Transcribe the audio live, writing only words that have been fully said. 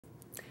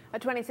A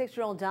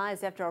 26-year-old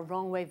dies after a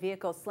wrong-way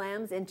vehicle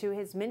slams into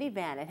his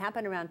minivan. It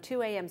happened around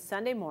 2 a.m.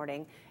 Sunday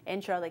morning in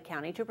Charlotte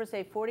County. Troopers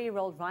say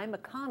 40-year-old Ryan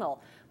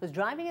McConnell was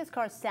driving his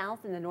car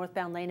south in the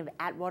northbound lane of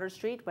Atwater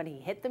Street when he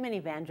hit the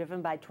minivan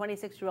driven by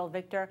 26-year-old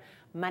Victor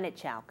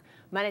Manichuk.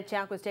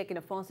 Manichuk was taken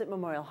to Fawcett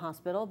Memorial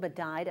Hospital but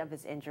died of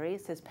his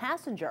injuries. His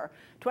passenger,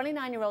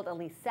 29-year-old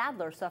Elise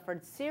Sadler,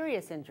 suffered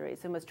serious injuries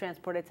and was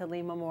transported to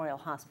Lee Memorial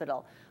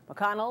Hospital.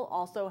 McConnell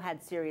also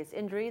had serious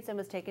injuries and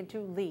was taken to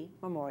Lee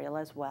Memorial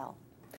as well.